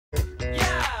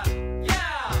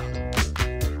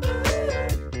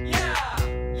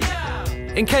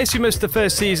In case you missed the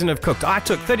first season of Cooked, I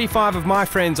took 35 of my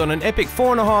friends on an epic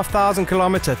 4,500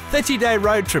 kilometre, 30-day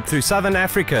road trip through southern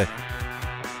Africa.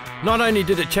 Not only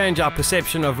did it change our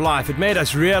perception of life, it made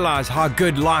us realise how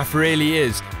good life really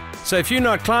is. So if you're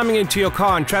not climbing into your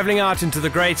car and travelling out into the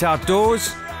great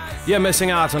outdoors, you're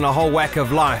missing out on a whole whack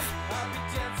of life.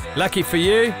 Lucky for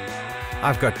you,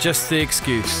 I've got just the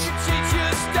excuse.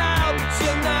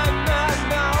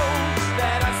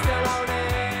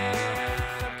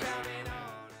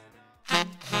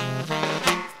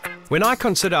 When I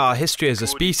consider our history as a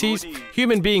species,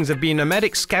 human beings have been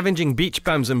nomadic scavenging beach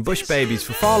bums and bush babies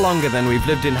for far longer than we've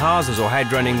lived in houses or had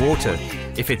running water.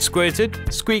 If it squirted,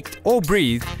 squeaked or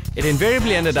breathed, it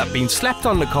invariably ended up being slapped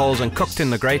on the coals and cooked in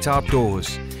the great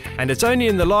outdoors. And it's only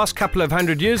in the last couple of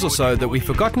 100 years or so that we've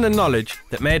forgotten the knowledge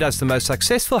that made us the most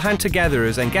successful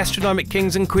hunter-gatherers and gastronomic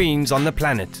kings and queens on the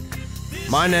planet.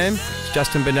 My name is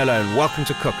Justin Bonello and welcome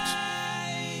to Cooked.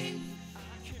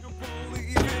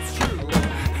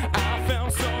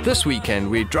 This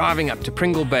weekend we're driving up to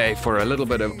Pringle Bay for a little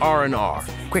bit of R&R.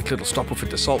 Quick little stop off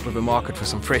at the Salt River Market for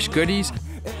some fresh goodies.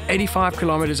 85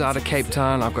 kilometers out of Cape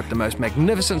Town, I've got the most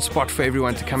magnificent spot for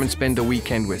everyone to come and spend a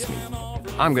weekend with me.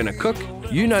 I'm gonna cook,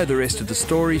 you know the rest of the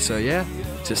story, so yeah,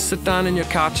 just sit down on your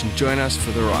couch and join us for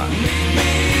the ride.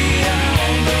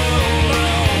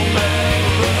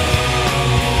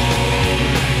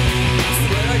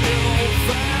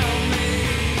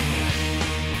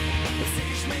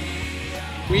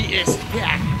 We is here.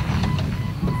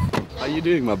 How you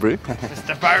doing, my bro?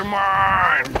 Mr.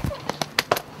 Bowman!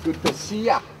 Good to see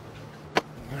ya.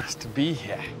 Nice to be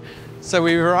here. So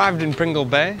we arrived in Pringle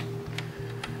Bay,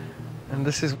 and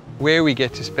this is where we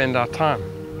get to spend our time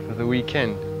for the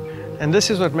weekend. And this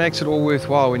is what makes it all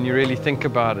worthwhile when you really think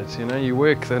about it. You know, you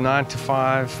work the 9 to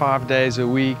 5, 5 days a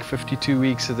week, 52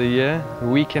 weeks of the year. The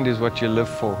weekend is what you live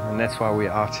for, and that's why we're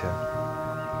out here.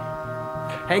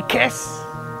 Hey, Cass!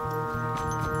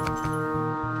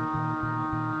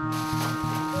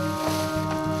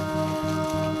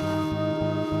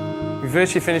 We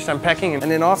virtually finished unpacking,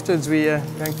 and then afterwards we're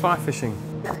going fly fishing.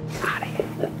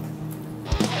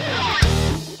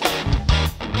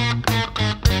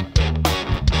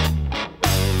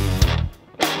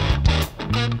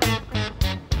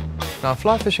 Now,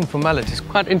 fly fishing for mullet is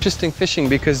quite interesting fishing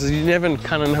because you never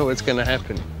kind of know what's going to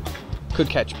happen. Could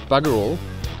catch bugger all,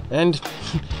 and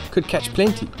could catch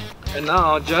plenty. And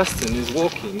now Justin is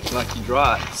walking like he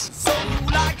drives. So you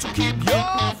like to keep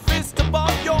your fist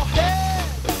above your head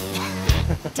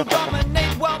to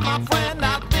dominate, well, my friend,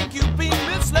 I think you've been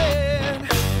misled.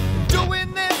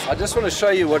 Doing this. I just want to show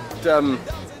you what the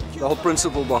whole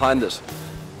principle behind this.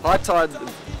 High tide,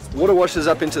 water washes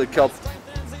up into the kelp,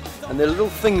 and there are little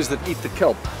things that eat the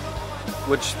kelp,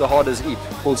 which the harders eat,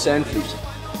 called sand fleas.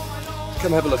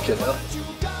 Come have a look here now.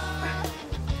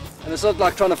 And it's not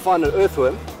like trying to find an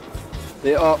earthworm.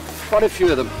 There are quite a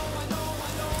few of them.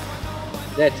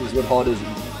 That is what harders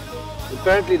eat.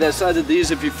 Apparently they say that these,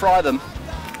 if you fry them,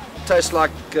 taste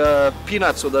like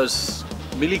peanuts or those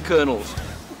milli kernels.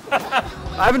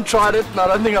 I haven't tried it, and I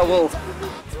don't think I will.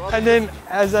 And then,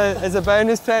 as a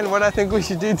bonus plan, what I think we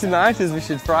should do tonight is we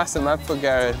should fry some up for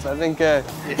Garrett. I think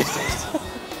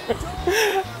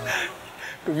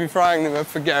we'll be frying them up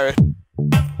for Garrett.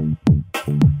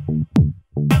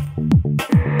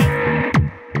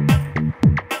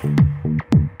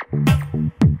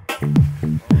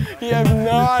 You have no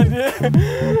idea.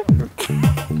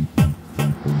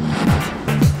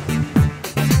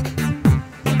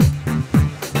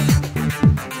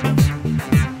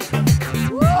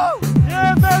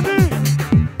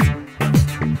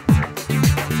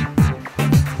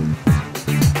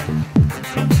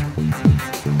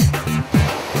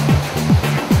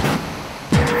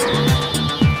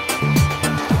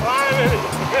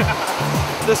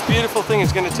 This beautiful thing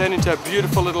is going to turn into a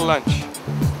beautiful little lunch.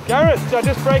 Garrett, did I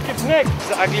just break its neck? It's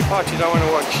the ugly part you don't want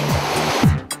to watch.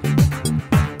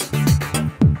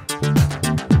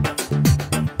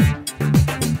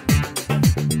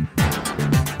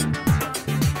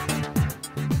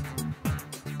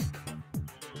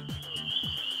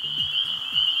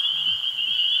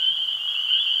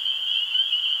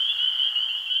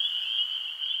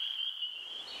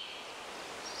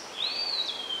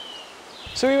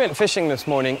 So we went fishing this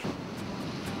morning.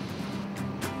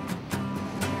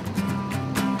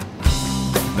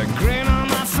 The grin on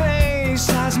my face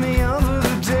ties me over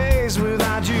the days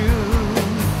without you.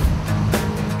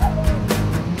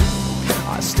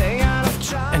 I stay out of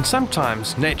trouble. And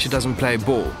sometimes nature doesn't play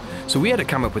ball, so we had to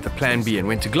come up with a plan B and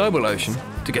went to Global Ocean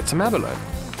to get some abalone.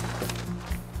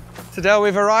 So Dale,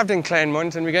 we've arrived in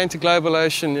Kleinmond and we're going to Global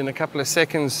Ocean in a couple of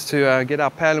seconds to get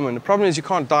our palamon. The problem is you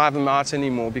can't dive them out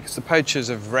anymore because the poachers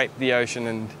have raped the ocean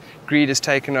and greed has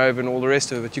taken over and all the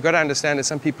rest of it. But you've got to understand that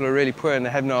some people are really poor and they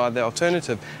have no other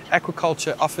alternative.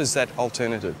 Aquaculture offers that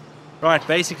alternative. Right,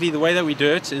 basically the way that we do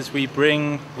it is we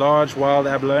bring large wild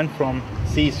abalone from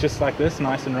seas just like this,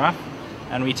 nice and rough,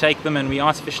 and we take them and we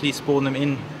artificially spawn them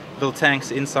in little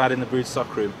tanks inside in the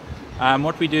broodstock room.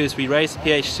 What we do is we raise the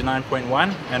pH to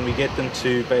 9.1 and we get them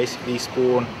to basically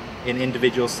spawn in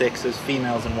individual sexes,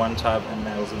 females in one tub and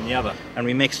males in the other. And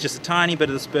we mix just a tiny bit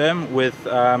of the sperm with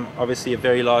obviously a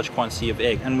very large quantity of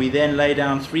egg. And we then lay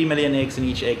down 3 million eggs in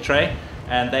each egg tray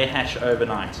and they hatch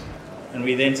overnight. And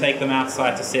we then take them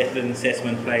outside to settle in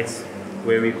assessment plates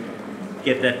where we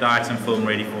get that diet and film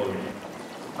ready for them.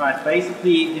 Right,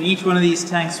 basically in each one of these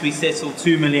tanks we settle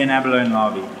 2 million abalone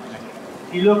larvae.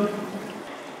 If you look,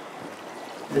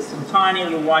 there's some tiny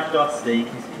little white dots there, you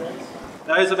can see those.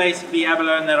 Those are basically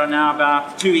abalone that are now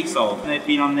about 2 weeks old. And they've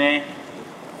been on there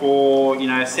for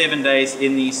 7 days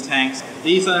in these tanks.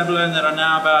 These are abalone that are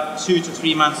now about 2 to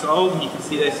 3 months old, and you can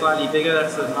see they're slightly bigger.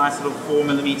 That's a nice little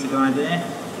 4mm guy there,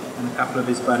 and a couple of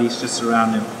his buddies just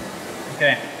around him.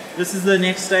 Okay, this is the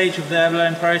next stage of the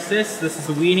abalone process. This is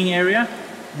the weaning area.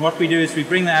 And what we do is we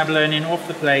bring the abalone in off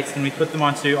the plates and we put them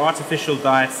onto artificial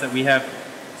diets that we have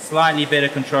slightly better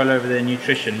control over their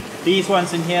nutrition. These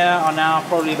ones in here are now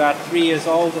probably about 3 years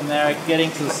old and they're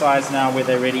getting to the size now where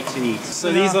they're ready to eat.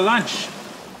 So these are lunch.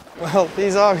 Well,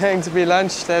 these are going to be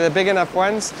lunch. They're the big enough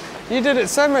ones. You did it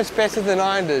so much better than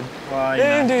I did. Well, you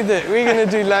didn't do that. We're going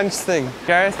to do lunch thing.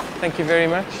 Gareth, thank you very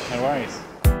much. No worries.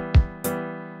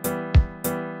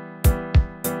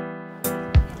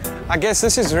 I guess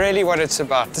this is really what it's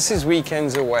about. This is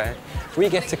weekends away. We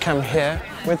get to come here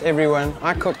with everyone.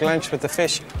 I cook lunch with the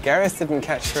fish. Gareth didn't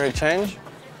catch for a change.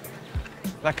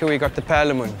 Lucky we got the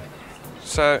palamon.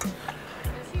 So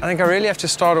I think I really have to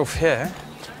start off here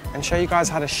and show you guys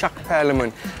how to shuck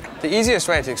palamon. The easiest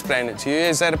way to explain it to you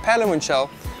is that a palamon shell,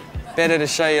 better to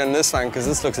show you on this one because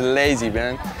this looks lazy,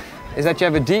 man, is that you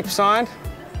have a deep side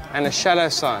and a shallow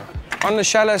side. On the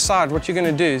shallow side, what you're going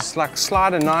to do is like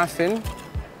slide a knife in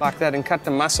like that and cut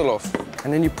the muscle off.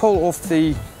 And then you pull off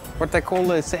the what they call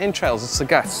it's the entrails, it's the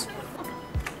guts.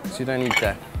 So you don't eat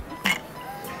that.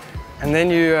 And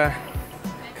then you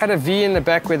cut a V in the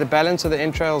back where the balance of the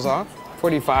entrails are,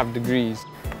 45 degrees.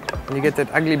 And you get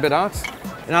that ugly bit out.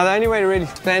 Now the only way to really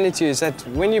explain it to you is that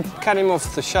when you cut him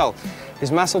off the shell,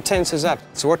 his muscle tenses up.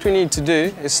 So what we need to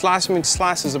do is slice him into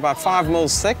slices about 5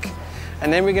 mils thick,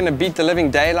 and then we're going to beat the living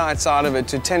daylights out of it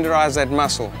to tenderize that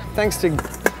muscle. Thanks to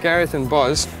Gareth and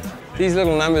Boz, these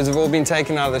little numbers have all been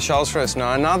taken out of the shells for us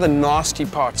now, and now the nasty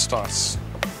part starts.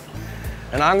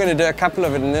 And I'm going to do a couple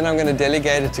of it, and then I'm going to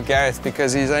delegate it to Gareth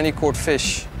because he's only caught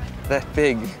fish that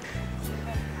big.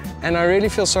 And I really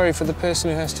feel sorry for the person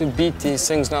who has to beat these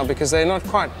things now because they're not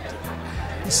quite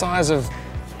the size of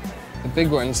the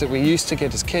big ones that we used to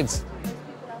get as kids.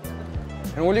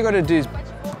 And all you got to do is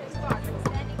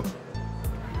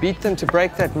beat them to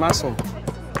break that muscle.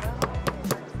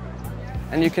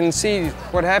 And you can see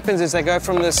what happens is they go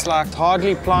from this like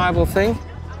hardly pliable thing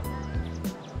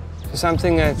to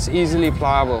something that's easily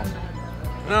pliable.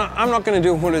 Now, I'm not going to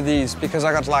do all of these because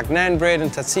I got like naan bread and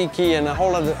tzatziki and a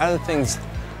whole lot of other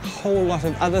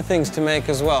things to make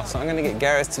as well. So I'm going to get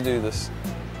Gareth to do this.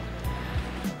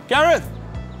 Gareth!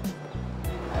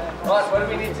 Right, what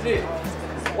do we need to do?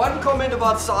 One comment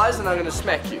about size and I'm going to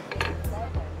smack you.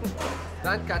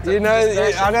 Don't cut it. You know,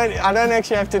 I don't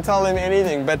actually have to tell them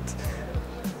anything, but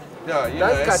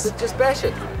don't cut it, just bash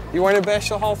it. You want to bash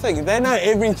the whole thing? They know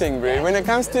everything, bro. When it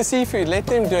comes to seafood, let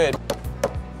them do it.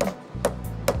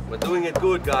 We're doing it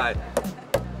good, guy.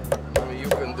 You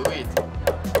can do it.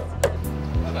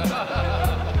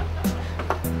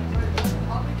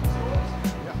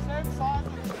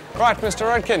 Right, Mr.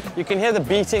 Rodkin, you can hear the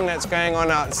beating that's going on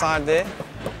outside there.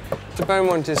 Mr.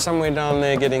 Beaumont is somewhere down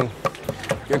there getting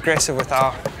aggressive with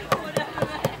our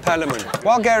palamon.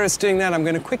 While Gareth's doing that, I'm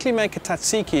going to quickly make a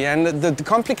tzatziki, and the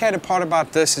complicated part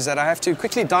about this is that I have to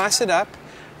quickly dice it up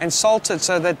and salt it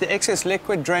so that the excess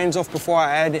liquid drains off before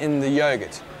I add in the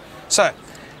yogurt. So,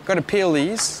 I've got to peel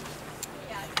these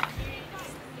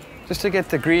just to get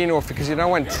the green off because you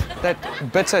don't want that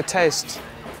bitter taste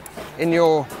in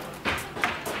your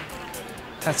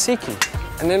tzatziki.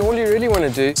 And then all you really want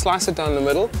to do is slice it down the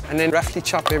middle and then roughly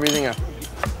chop everything up.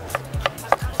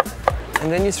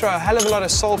 And then you throw a hell of a lot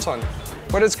of salt on.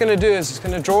 What it's going to do is it's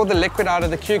going to draw the liquid out of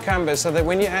the cucumber so that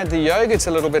when you add the yogurt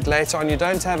a little bit later on, you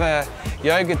don't have a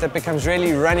yogurt that becomes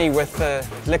really runny with the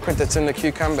liquid that's in the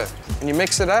cucumber. And you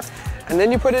mix it up, and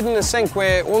then you put it in the sink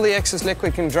where all the excess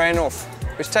liquid can drain off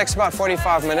which takes about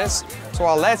 45 minutes. So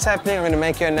while that's happening, I'm going to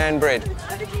make you a naan bread.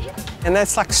 And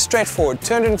that's like straightforward,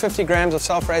 250 grams of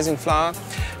self-raising flour.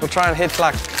 We'll try and hit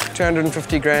like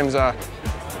 250 grams of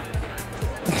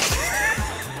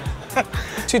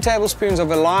 2 tablespoons of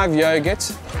a live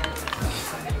yogurt,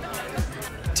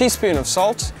 teaspoon of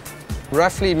salt,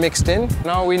 roughly mixed in.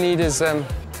 Now all we need is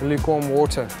lukewarm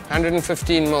water,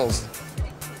 115 mils.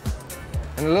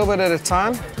 And a little bit at a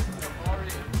time.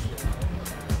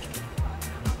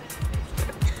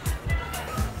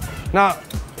 Now,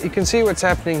 you can see what's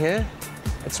happening here.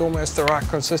 It's almost the right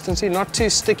consistency. Not too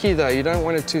sticky though, you don't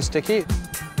want it too sticky.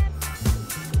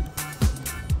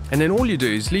 And then all you do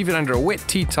is leave it under a wet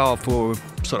tea towel for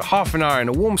sort of half an hour in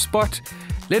a warm spot,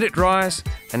 let it rise,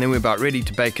 and then we're about ready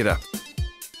to bake it up.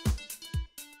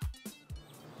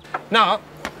 Now,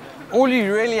 all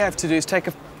you really have to do is take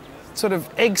a sort of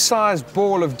egg-sized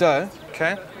ball of dough,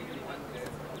 okay?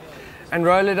 And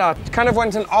roll it out. You kind of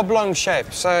want an oblong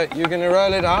shape, so you're going to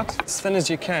roll it out as thin as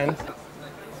you can.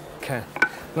 Okay.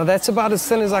 Now that's about as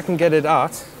thin as I can get it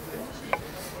out.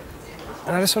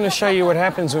 And I just want to show you what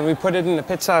happens when we put it in the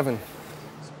pizza oven.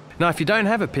 Now, if you don't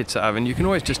have a pizza oven, you can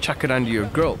always just chuck it under your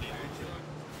grill.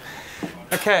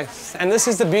 Okay, and this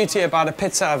is the beauty about a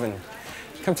pizza oven.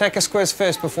 Come take a squiz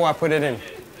first before I put it in.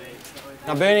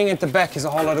 Now burning at the back is a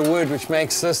whole lot of wood, which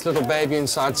makes this little baby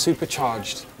inside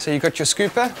supercharged. So you've got your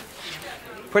scooper,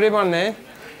 put him on there,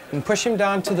 and push him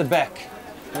down to the back.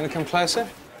 You want to come closer?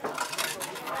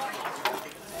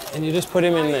 And you just put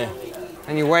him in there.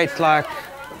 And you wait like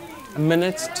a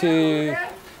minute to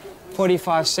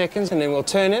 45 seconds, and then we'll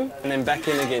turn him, and then back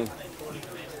in again.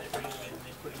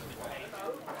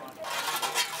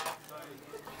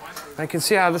 I can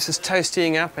see how this is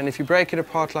toastying up, and if you break it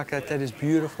apart like that, that is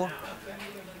beautiful.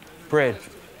 Bread.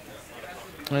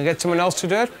 Can I get someone else to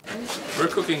do it? We're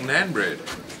cooking naan bread.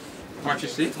 Can't you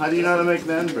see? How do you know how to make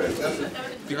naan bread?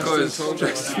 Because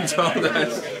Justin told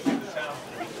us.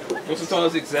 Also told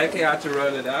us exactly how to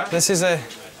roll it out. This is a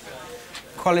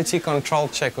quality control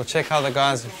check. We'll check how the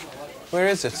guys... Where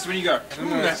is it? That's when you go,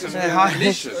 that's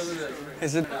delicious.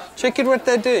 Is it? Check it what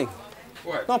they're doing.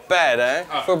 What? Not bad, eh?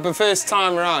 Oh. For the first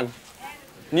time around.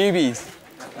 Newbies.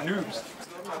 Noobs.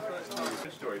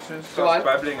 Starts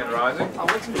bubbling and rising.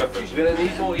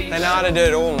 They know how to do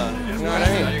it all now. You know what I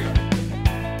mean?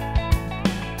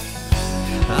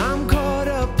 I'm caught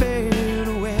up in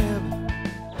a web.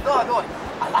 No,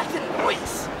 I like the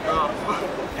noise.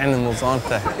 Animals, aren't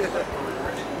they?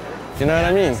 You know what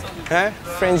I mean? Okay?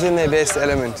 Friends in their best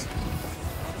element.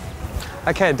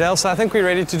 Okay, Dale, so I think we're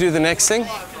ready to do the next thing.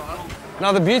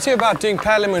 Now, the beauty about doing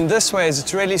palamon this way is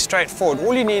it's really straightforward.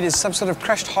 All you need is some sort of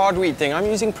crushed hard wheat thing. I'm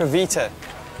using Previta.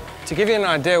 To give you an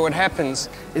idea, what happens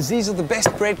is these are the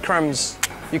best breadcrumbs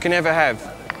you can ever have.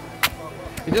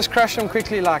 You just crush them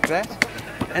quickly like that.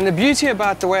 And the beauty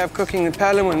about the way of cooking the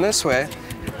palamon this way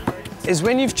is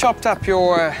when you've chopped up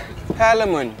your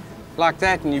palamon like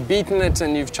that and you've beaten it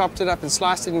and you've chopped it up and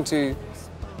sliced it into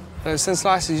those thin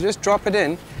slices, you just drop it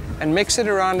in and mix it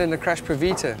around in the crushed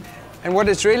Previta. And what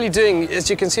it's really doing is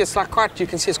you can see it's quite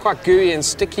gooey and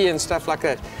sticky and stuff like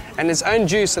that. And its own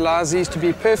juice allows these to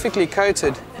be perfectly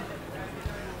coated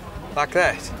like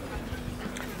that.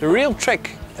 The real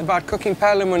trick about cooking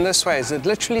palamon this way is it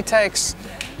literally takes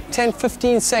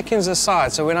 10-15 seconds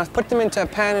aside. So when I put them into a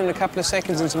pan in a couple of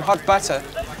seconds and some hot butter,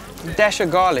 a dash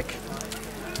of garlic,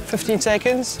 15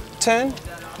 seconds, turn,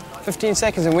 15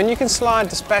 seconds. And when you can slide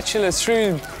the spatula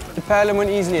through the palamon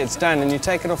easily, it's done, and you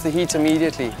take it off the heat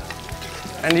immediately.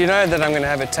 And you know that I'm going to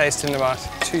have a taste in about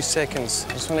 2 seconds.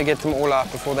 I just want to get them all out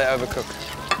before they overcook.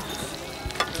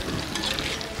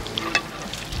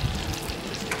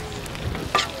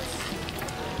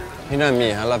 You know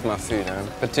me, I love my food, huh?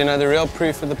 But you know the real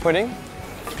proof of the pudding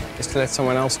is to let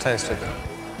someone else taste it.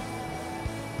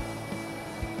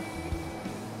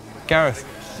 Gareth,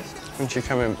 why don't you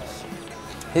come in?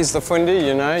 He's the fundi,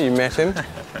 you know, you met him. Don't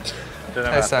know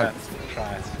about that.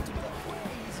 Try it.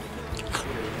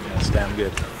 That's damn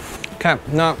good. Okay,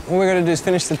 now all we're going to do is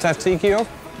finish the tzatziki off.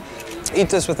 Eat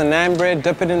this with a naan bread,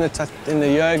 dip it in the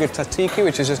yogurt tzatziki,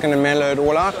 which is just going to mellow it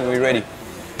all out, and we're ready.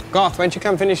 Garth, why don't you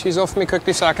come finish these off for me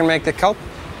quickly so I can make the kelp?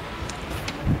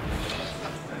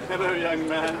 Hello, young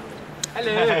man.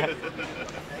 Hello.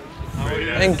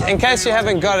 In case you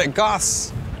haven't got it,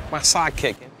 Garth's my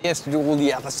sidekick. He has to do all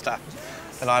the other stuff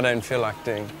that I don't feel like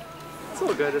doing. It's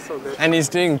all good, it's all good. And he's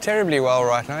doing terribly well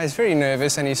right now. He's very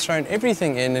nervous and he's thrown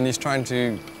everything in and he's trying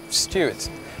to stew it.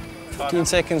 15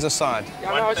 seconds aside.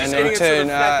 And then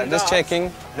turn, just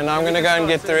checking. And I'm going to go and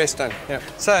get the rest done. Yeah.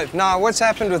 So now what's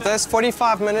happened with this,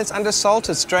 45 minutes under salt,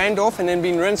 it's drained off and then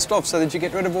been rinsed off so that you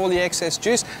get rid of all the excess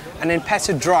juice and then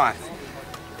patted dry.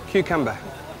 cucumber.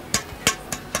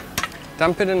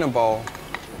 Dump it in a bowl.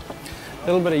 A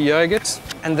little bit of yogurt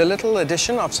and the little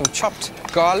addition of some chopped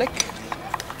garlic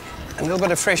and a little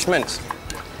bit of fresh mint.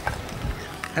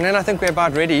 And then I think we're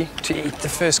about ready to eat the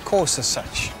first course as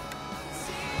such.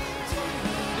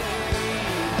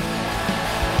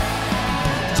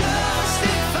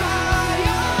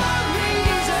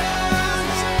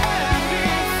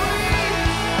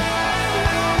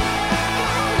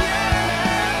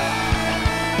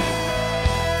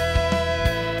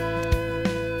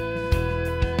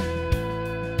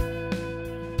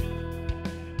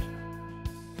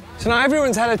 So now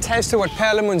everyone's had a taste of what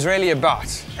perlemoen's really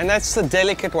about, and that's the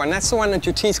delicate one. That's the one that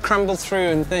your teeth crumble through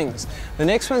and things. The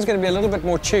next one's going to be a little bit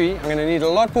more chewy. I'm going to need a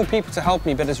lot more people to help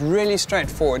me, but it's really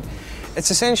straightforward.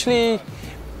 It's essentially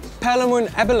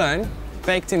perlemoen abalone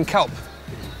baked in kelp.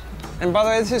 And by the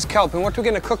way, this is kelp, and what we're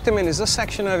going to cook them in is this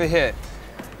section over here.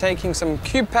 Taking some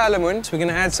cube perlemoen, we're going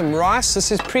to add some rice.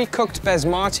 This is pre-cooked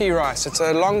basmati rice. It's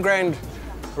a long-grained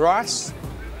rice,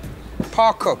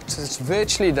 par-cooked. It's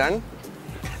virtually done.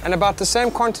 And about the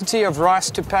same quantity of rice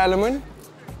to perlemoen,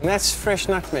 and that's fresh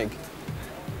nutmeg.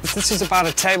 This is about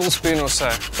a tablespoon or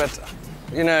so, but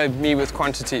you know me with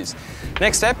quantities.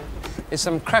 Next step is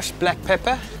some crushed black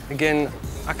pepper. Again,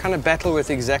 I kind of battle with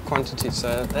exact quantities,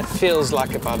 so that feels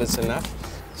like about it's enough.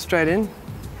 Straight in.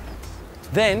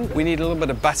 Then we need a little bit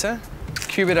of butter.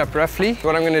 Cube it up roughly.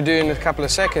 What I'm going to do in a couple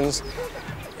of seconds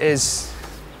is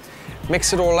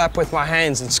mix it all up with my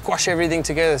hands and squash everything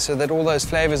together so that all those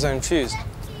flavors are infused.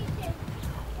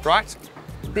 Right?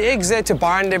 The egg's there to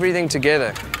bind everything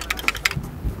together.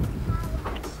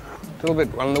 A little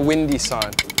bit on the windy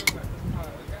side.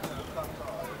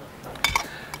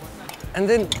 And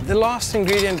then the last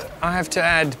ingredient I have to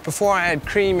add before I add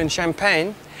cream and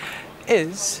champagne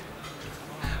is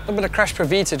a little bit of crushed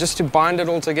Pravita just to bind it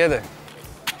all together.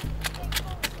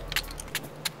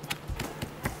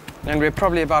 And we're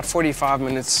probably about 45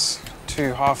 minutes to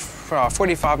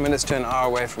an hour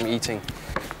away from eating.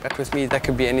 But with me, that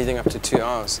could be anything up to 2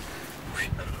 hours.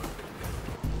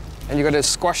 And you've got to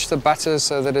squash the butter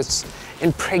so that it's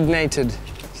impregnated.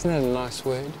 Isn't that a nice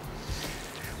word?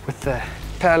 With the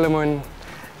perlemoen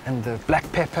and the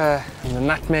black pepper and the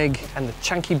nutmeg and the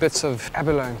chunky bits of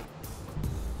abalone.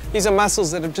 These are mussels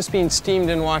that have just been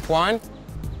steamed in white wine.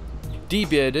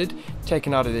 Debearded,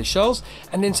 taken out of their shells,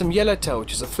 and then some yellowtail,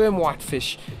 which is a firm white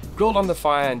fish, grilled on the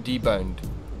fire and deboned.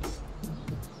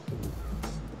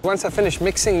 Once I finish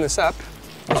mixing this up,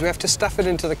 we have to stuff it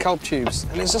into the kelp tubes.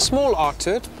 And there's a small art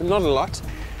to it, but not a lot.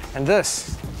 And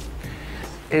this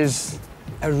is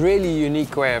a really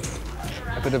unique way of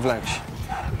a bit of lunch.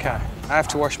 Okay, I have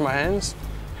to wash my hands.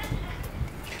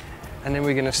 And then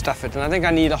we're going to stuff it. And I think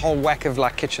I need a whole whack of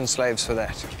like kitchen slaves for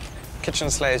that. Kitchen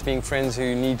slaves being friends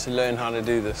who need to learn how to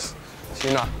do this. So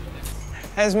you know.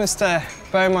 As Mr.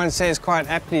 Beaumont says quite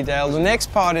aptly, Dale, the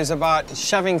next part is about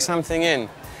shoving something in.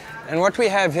 And what we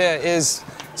have here is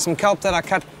some kelp that I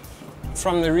cut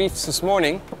from the reefs this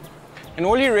morning. And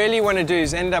all you really want to do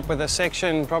is end up with a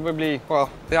section probably, well,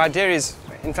 the idea is,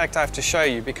 in fact, I have to show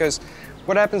you, because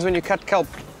what happens when you cut kelp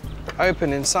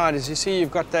open inside is you see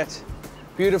you've got that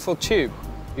beautiful tube.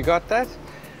 You got that?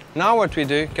 Now what we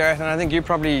do, Gareth, and I think you're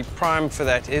probably primed for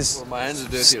that, is my hands are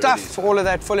dirty stuff already. all of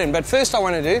that full in. But first I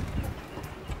want to do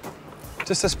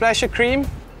just a splash of cream.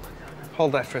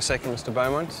 Hold that for a second, Mr.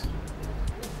 Beaumont.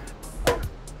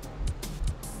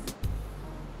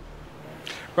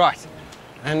 Right,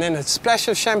 and then a splash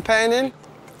of champagne in.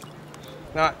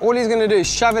 Now, all he's going to do is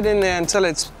shove it in there until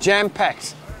it's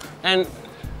jam-packed. And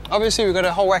obviously we've got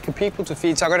a whole whack of people to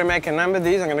feed, so I've got to make a number of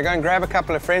these. I'm going to go and grab a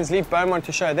couple of friends, leave Beaumont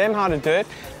to show them how to do it.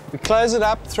 We close it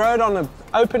up, throw it on an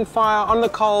open fire on the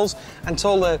coals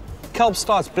until the kelp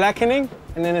starts blackening,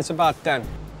 and then it's about done.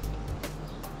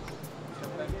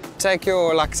 Take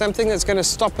your, like, something that's going to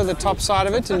stop at the top side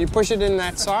of it, and you push it in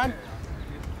that side.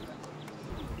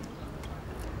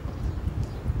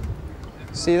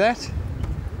 See that?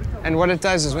 And what it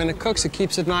does is when it cooks, it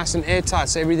keeps it nice and airtight,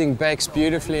 so everything bakes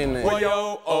beautifully in there. Quint,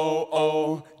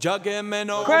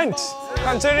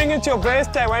 considering it's your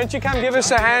birthday, why don't you come give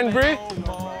us a hand brew?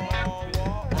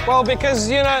 Well, because,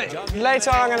 you know,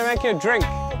 later on I'm going to make you a drink.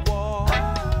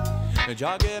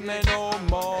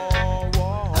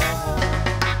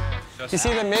 You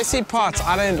see, the messy parts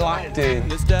I don't like doing.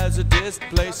 This desert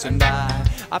displace, and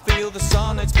I feel the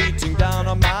sun, it's beating down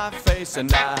on my face,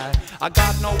 and I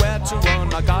got nowhere to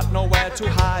run, I got nowhere to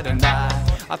hide, and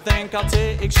I think I'll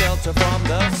take shelter from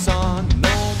the sun.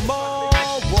 No more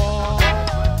war,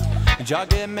 just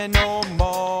give me no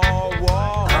more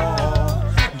war,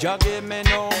 just give me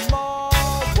no more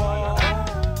war,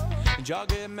 just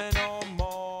give me no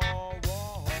more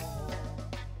war.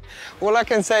 All I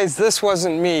can say is this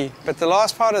wasn't me, but the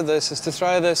last part of this is to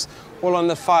throw this all on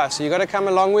the fire. So you got to come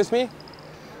along with me.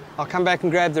 I'll come back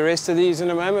and grab the rest of these in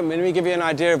a moment. Let me give you an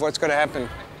idea of what's going to happen.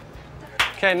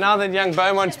 Okay, now that young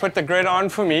Beaumont's put the grid on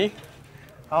for me,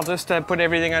 I'll just put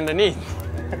everything underneath.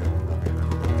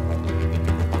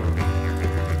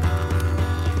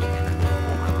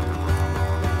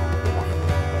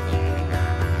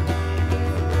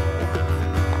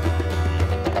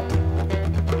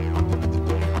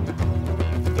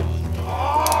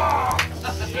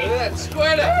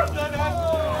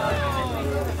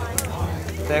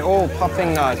 They're all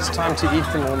popping now. It's time to eat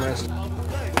them almost.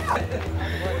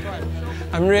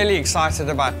 I'm really excited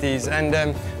about these, and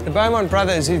the Beaumont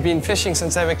brothers, who've been fishing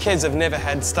since they were kids, have never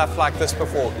had stuff like this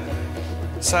before.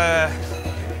 So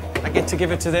I get to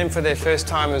give it to them for their first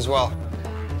time as well.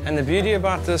 And the beauty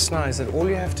about this now is that all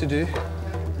you have to do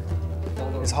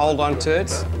is hold on to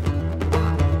it.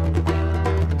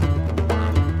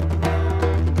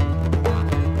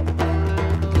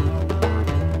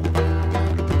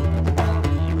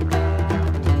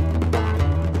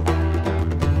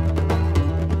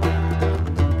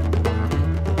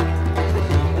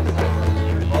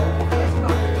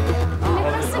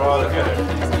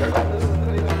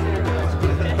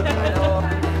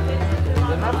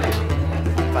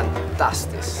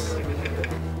 Fantastic.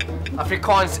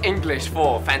 Afrikaans English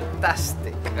for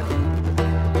fantastic.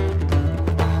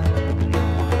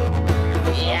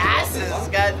 Yes, it's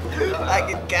good.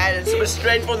 Like it can. It's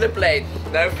straight from the plate.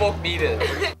 No fork needed.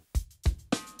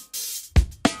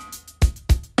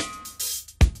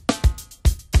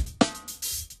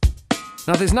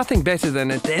 Now there's nothing better than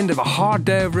at the end of a hard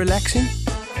day of relaxing,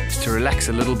 is to relax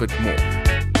a little bit more.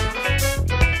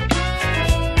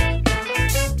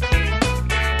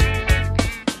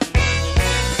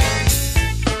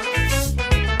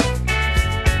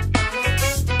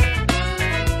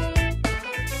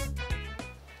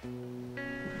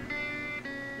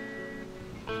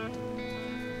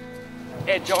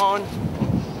 Hey, John.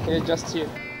 Hey, just here.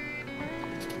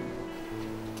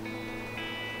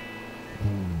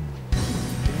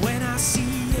 When I see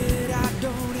it, I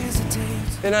don't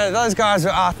hesitate. You know, those guys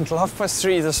were out until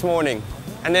 3:30 this morning,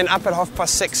 and then up at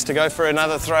 6:30 to go for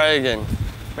another throw again.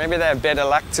 Maybe they have better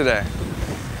luck today.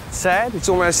 Sad, it's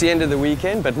almost the end of the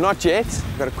weekend, but not yet.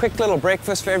 We've got a quick little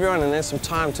breakfast for everyone, and there's some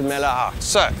time to mellow out.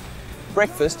 So,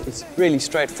 breakfast is really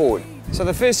straightforward. So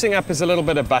the first thing up is a little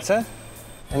bit of butter.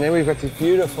 And then we've got these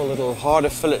beautiful little harder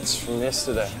fillets from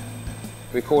yesterday.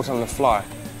 We caught on the fly.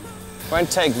 Won't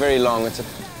take very long. It's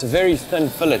a very thin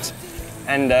fillet,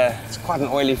 and it's quite an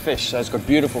oily fish, so it's got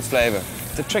beautiful flavor.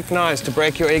 The trick now is to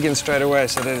break your egg in straight away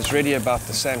so that it's ready about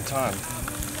the same time.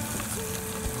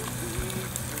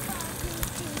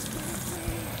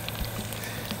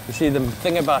 You see, the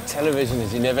thing about television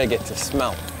is you never get to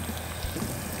smell.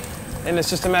 And it's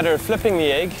just a matter of flipping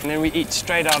the egg, and then we eat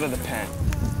straight out of the pan.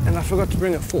 And I forgot to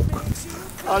bring a fork.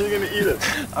 How are you going to eat it?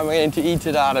 I'm going to eat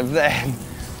it out of there.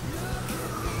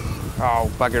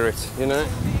 Oh, bugger it, you know?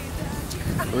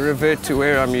 Revert to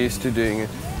where I'm used to doing it.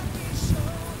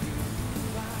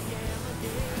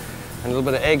 And a little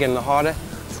bit of egg in the harder.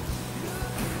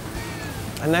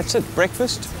 And that's it,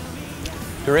 breakfast.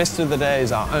 The rest of the day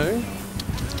is our own.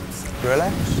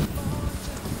 Relax.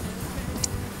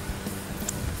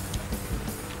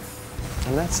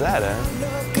 And that's that, eh?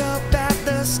 Look up at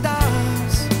the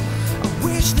stars. I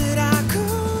wish that I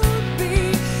could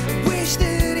be. I wish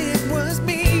that it was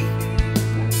me.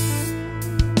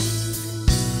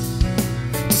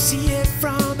 See it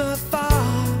from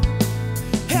afar.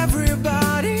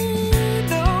 Everybody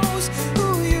knows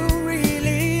who you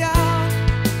really are.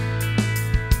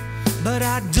 But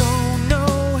I don't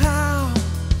know how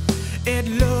it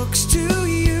looks to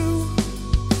you.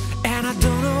 And I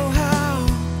don't know how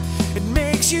it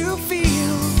makes you feel.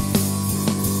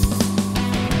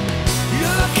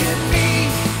 Look at me.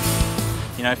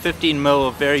 You know, 15 mil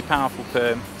of very powerful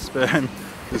sperm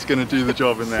It's going to do the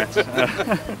job in that.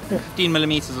 15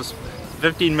 milliliters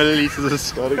of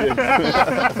Start again.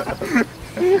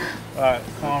 Alright,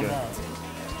 calm down.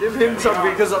 Give him some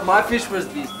because my fish was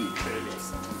these big.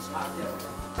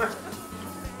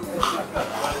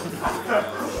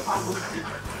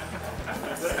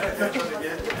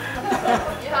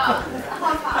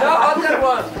 No, on that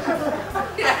one.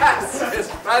 Yes,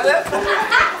 brother.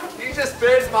 You just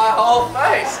burned my whole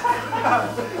face.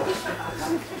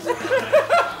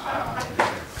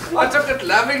 I took it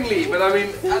lovingly, but I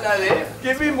mean,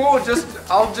 give me more.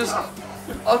 I'll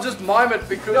just mime it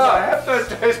because I have no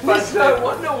taste buds. No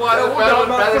wonder why the Belmont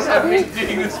brothers have been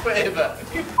doing this forever.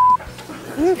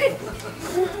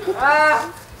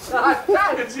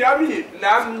 It's yummy.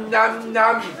 Nom nom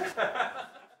nom.